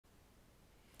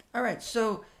All right,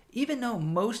 so even though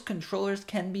most controllers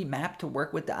can be mapped to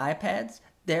work with the iPads,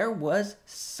 there was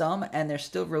some, and they're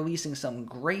still releasing some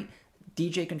great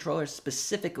DJ controllers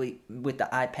specifically with the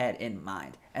iPad in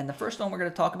mind. And the first one we're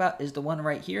going to talk about is the one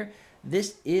right here.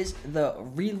 This is the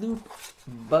Reloop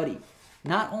Buddy.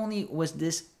 Not only was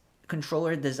this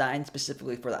controller designed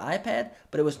specifically for the iPad,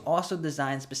 but it was also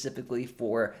designed specifically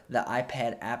for the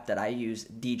iPad app that I use,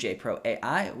 DJ Pro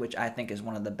AI, which I think is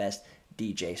one of the best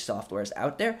DJ softwares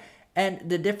out there. And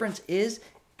the difference is,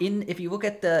 if you look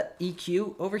at the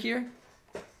EQ over here,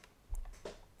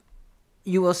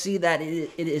 you will see that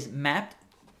it is mapped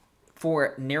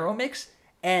for narrow mix,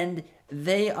 and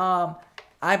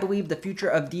I believe the future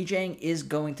of DJing is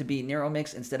going to be narrow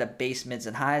mix instead of bass, mids,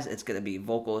 and highs. It's going to be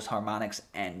vocals, harmonics,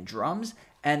 and drums.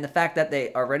 And the fact that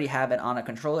they already have it on a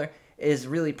controller is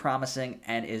really promising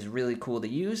and is really cool to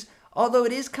use. Although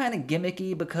it is kind of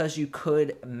gimmicky because you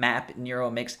could map narrow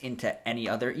mix into any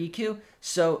other EQ.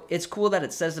 So it's cool that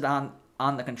it says it on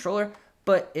the controller,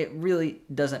 but it really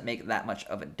doesn't make that much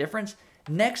of a difference.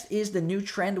 Next is the new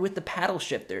trend with the paddle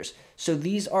shifters. So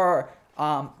these are,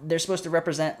 they're supposed to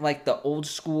represent like the old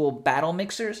school battle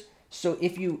mixers. So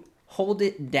if you hold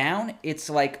it down, it's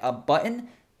like a button,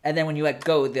 and then when you let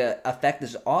go, the effect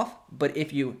is off. But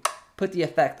if you put the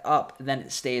effect up, then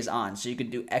it stays on. So you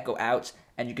could do echo outs,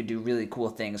 and you could do really cool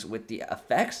things with the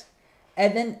effects.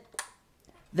 And then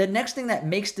the next thing that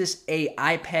makes this a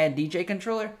iPad DJ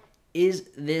controller is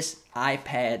this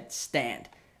iPad stand.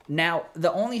 Now,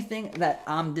 the only thing that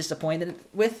I'm disappointed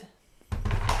with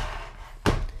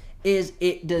is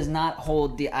it does not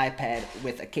hold the iPad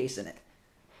with a case in it.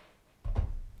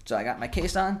 So I got my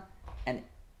case on, and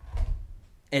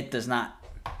it does not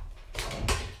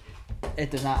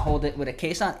hold it with a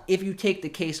case on. If you take the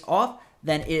case off,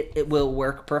 then it will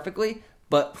work perfectly,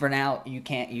 but for now, you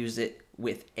can't use it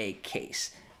with a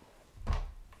case.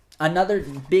 Another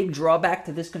big drawback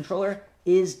to this controller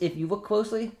is, if you look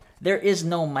closely, there is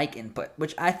no mic input,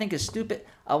 which I think is stupid.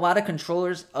 A lot of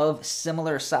controllers of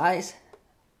similar size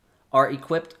are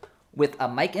equipped with a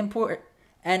mic input,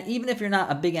 and even if you're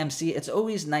not a big MC, it's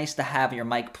always nice to have your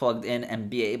mic plugged in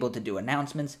and be able to do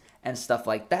announcements and stuff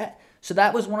like that. So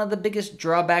that was one of the biggest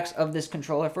drawbacks of this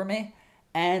controller for me.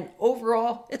 And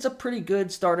overall, it's a pretty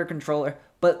good starter controller,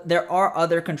 but there are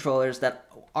other controllers that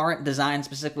aren't designed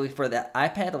specifically for the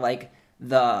iPad, like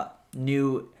the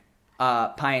new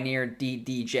Pioneer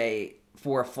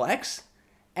DDJ4 Flex,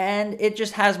 and it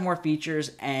just has more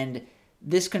features. And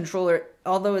this controller,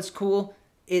 although it's cool,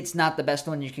 it's not the best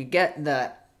one you could get.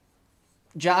 The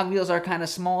jog wheels are kind of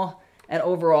small, and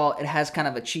overall it has kind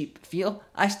of a cheap feel.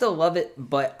 I still love it,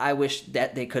 but I wish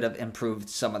that they could have improved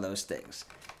some of those things.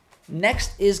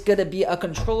 Next is going to be a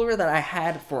controller that I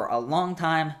had for a long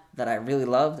time that I really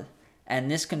loved, and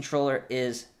this controller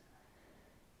is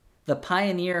the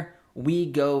Pioneer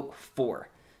WeGo 4.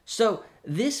 So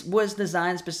this was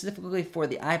designed specifically for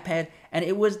the iPad, and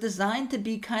it was designed to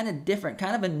be kind of different,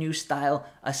 kind of a new style,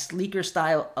 a sleeker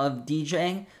style of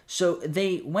DJing. So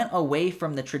they went away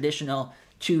from the traditional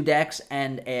 2 decks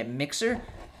and a mixer.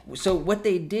 So what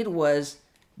they did was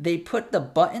they put the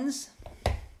buttons,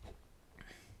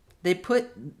 they put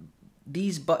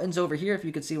these buttons over here, if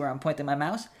you can see where I'm pointing my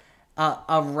mouse,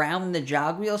 around the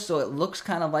jog wheel, so it looks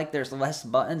kind of like there's less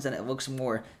buttons and it looks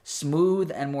more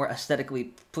smooth and more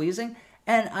aesthetically pleasing.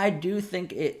 And I do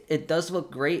think it does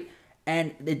look great,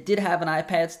 and it did have an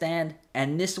iPad stand,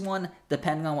 and this one,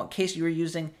 depending on what case you were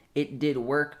using, it did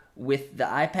work with the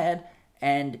iPad,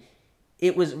 and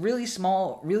it was really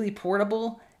small, really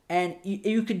portable, and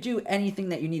you could do anything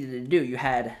that you needed to do. You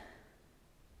had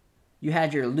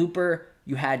your looper,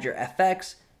 you had your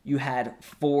FX, you had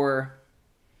 4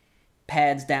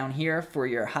 pads down here for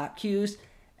your hot cues,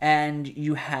 and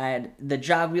you had the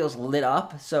jog wheels lit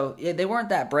up. So they weren't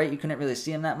that bright, you couldn't really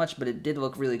see them that much, but it did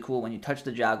look really cool when you touched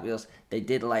the jog wheels. They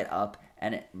did light up,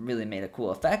 and it really made a cool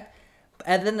effect.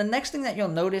 And then the next thing that you'll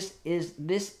notice is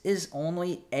this is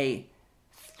only a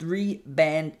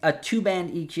 2-band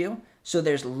EQ. So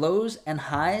there's lows and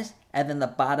highs, and then the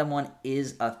bottom one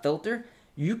is a filter.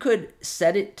 You could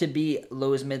set it to be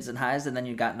lows, mids, and highs, and then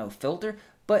you got no filter.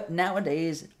 But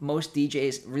nowadays, most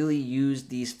DJs really use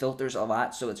these filters a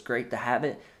lot, so it's great to have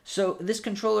it. So this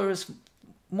controller is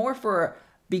more for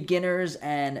beginners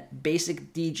and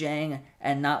basic DJing,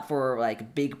 and not for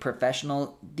like big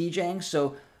professional DJing.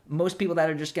 So most people that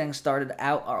are just getting started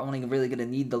out are only really going to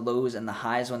need the lows and the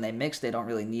highs when they mix. They don't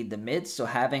really need the mids. So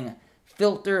having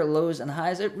filter, lows, and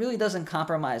highs, it really doesn't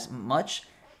compromise much,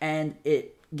 and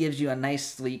it gives you a nice,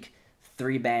 sleek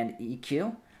 3-band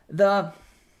EQ.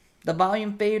 The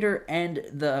volume fader and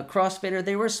the crossfader,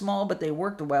 they were small, but they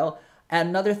worked well.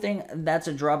 Another thing that's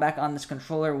a drawback on this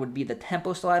controller would be the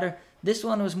tempo slider. This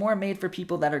one was more made for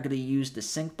people that are going to use the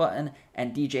sync button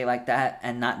and DJ like that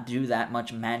and not do that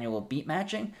much manual beat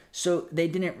matching. So they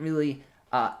didn't really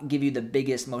give you the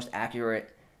biggest, most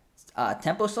accurate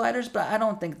tempo sliders, but I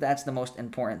don't think that's the most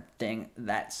important thing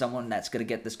that someone that's going to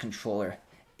get this controller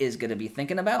is going to be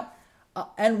thinking about.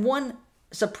 And one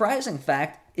surprising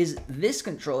fact is this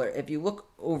controller, if you look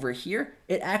over here,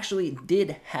 it actually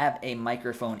did have a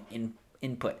microphone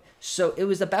input. So it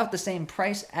was about the same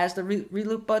price as the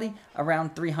Reloop Buddy,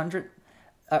 around $300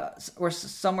 or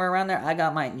somewhere around there. I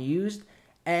got mine used,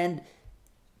 and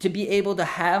to be able to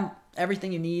have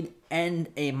everything you need and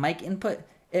a mic input,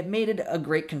 it made it a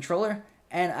great controller,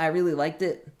 and I really liked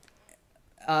it.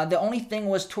 The only thing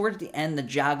was towards the end, the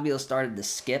jog wheels started to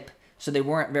skip, so they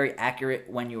weren't very accurate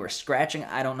when you were scratching.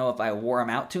 I don't know if I wore them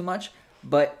out too much,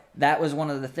 but that was one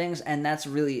of the things, and that's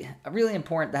really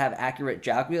important to have accurate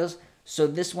jog wheels. So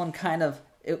this one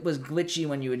it was glitchy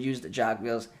when you would use the jog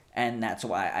wheels, and that's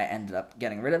why I ended up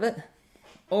getting rid of it.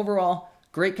 Overall,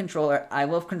 great controller. I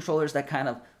love controllers that kind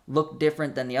of look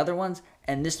different than the other ones,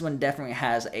 and this one definitely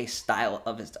has a style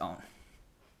of its own.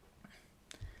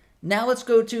 Now let's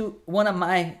go to one of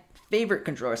my favorite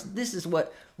controllers. This is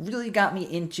what really got me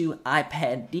into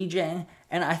iPad DJing,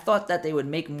 and I thought that they would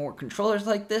make more controllers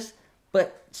like this,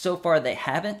 but so far they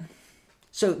haven't.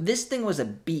 So this thing was a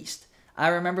beast. I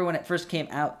remember when it first came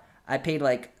out, I paid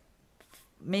like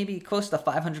maybe close to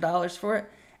 $500 for it,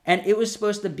 and it was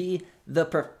supposed to be the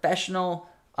professional,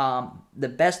 the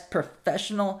best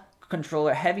professional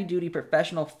controller, heavy-duty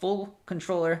professional full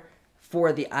controller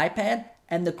for the iPad.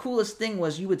 And the coolest thing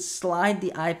was you would slide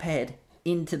the iPad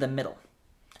into the middle.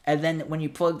 And then when you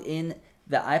plugged in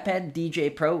the iPad,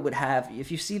 DJ Pro would have,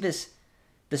 if you see this,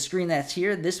 the screen that's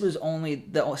here, this was only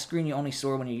the screen you only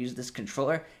saw when you used this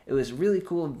controller. It was really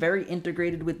cool, very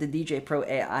integrated with the DJ Pro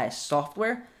AI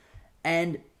software.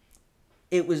 And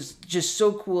it was just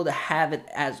so cool to have it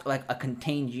as like a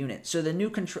contained unit. So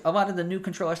a lot of the new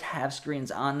controllers have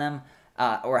screens on them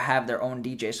or have their own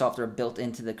DJ software built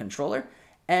into the controller.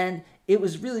 And it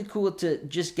was really cool to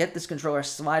just get this controller,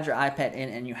 slide your iPad in,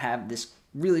 and you have this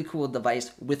really cool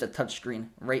device with a touchscreen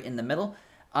right in the middle.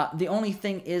 The only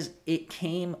thing is it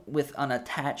came with an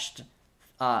attached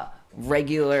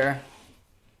regular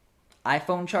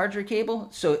iPhone charger cable.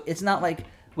 So it's not like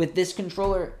with this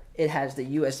controller, it has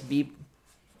the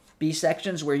USB-B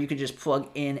sections where you could just plug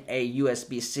in a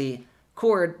USB-C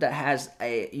cord that has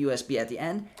a USB at the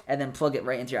end and then plug it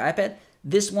right into your iPad.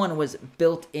 This one was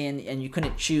built in, and you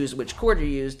couldn't choose which cord you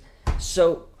used.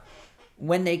 So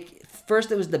when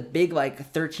first it was the big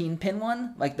like 13-pin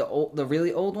one, like the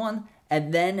really old one,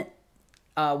 and then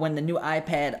when the new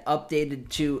iPad updated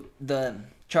to the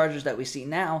chargers that we see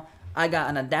now, I got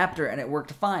an adapter and it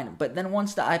worked fine. But then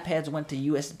once the iPads went to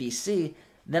USB-C,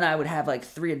 then I would have like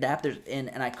 3 adapters in,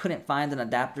 and I couldn't find an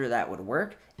adapter that would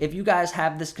work. If you guys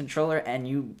have this controller and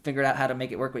you figured out how to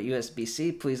make it work with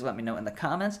USB-C, please let me know in the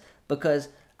comments, because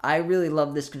I really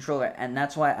love this controller, and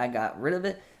that's why I got rid of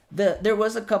it. There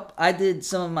was a couple, I did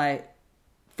some of my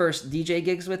first DJ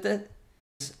gigs with it.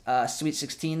 Sweet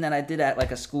 16 that I did at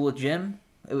like a school gym.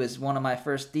 It was one of my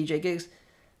first DJ gigs.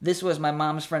 This was my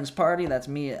mom's friend's party. That's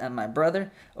me and my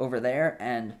brother over there,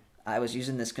 and I was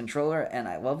using this controller, and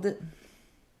I loved it.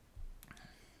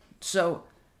 So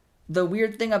the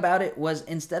weird thing about it was,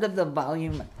 instead of the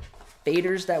volume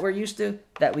faders that we're used to,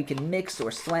 that we can mix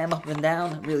or slam up and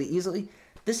down really easily,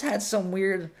 this had some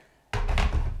weird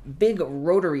big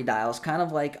rotary dials, kind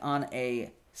of like on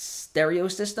a stereo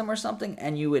system or something,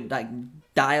 and you would like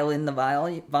dial in the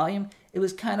volume. It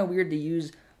was kind of weird to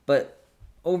use, but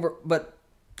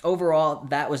overall,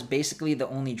 that was basically the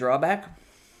only drawback.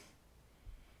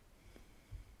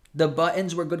 The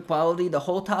buttons were good quality. The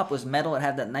whole top was metal. It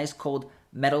had that nice cold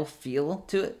metal feel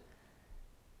to it.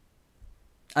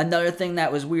 Another thing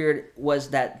that was weird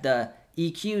was that the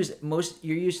EQs,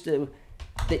 you're used to,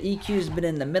 the EQ's been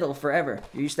in the middle forever.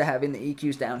 You're used to having the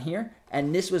EQs down here,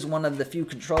 and this was one of the few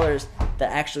controllers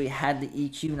that actually had the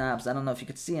EQ knobs. I don't know if you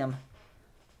could see them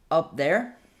up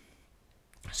there.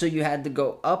 So you had to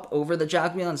go up over the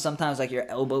jog wheel, and sometimes like your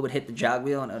elbow would hit the jog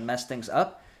wheel and it would mess things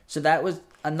up. So that was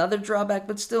another drawback,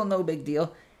 but still no big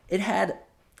deal. It had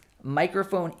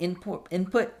microphone input,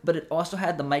 but it also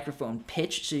had the microphone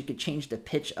pitch, so you could change the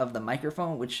pitch of the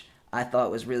microphone, which I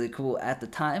thought was really cool at the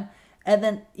time. And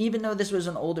then even though this was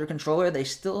an older controller, they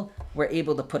still were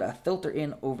able to put a filter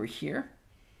in over here.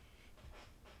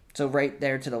 So right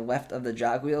there to the left of the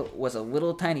jog wheel was a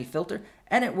little tiny filter,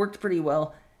 and it worked pretty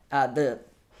well. The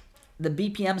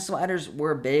BPM sliders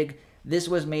were big. This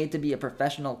was made to be a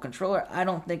professional controller. I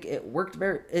don't think it worked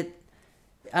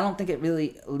I don't think it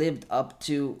really lived up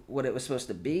to what it was supposed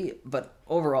to be, but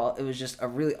overall, it was just a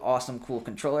really awesome, cool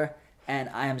controller. And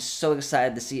I am so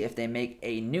excited to see if they make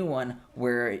a new one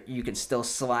where you can still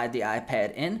slide the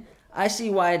iPad in. I see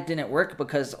why it didn't work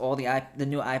because all the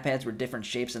new iPads were different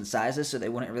shapes and sizes, so they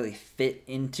wouldn't really fit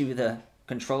into the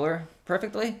controller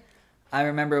perfectly. I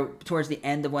remember towards the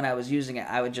end of when I was using it,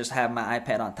 I would just have my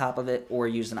iPad on top of it or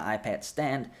use an iPad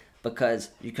stand because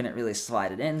you couldn't really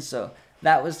slide it in. So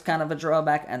that was kind of a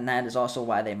drawback, and that is also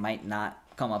why they might not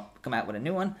come out with a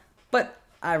new one. But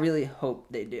I really hope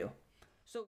they do.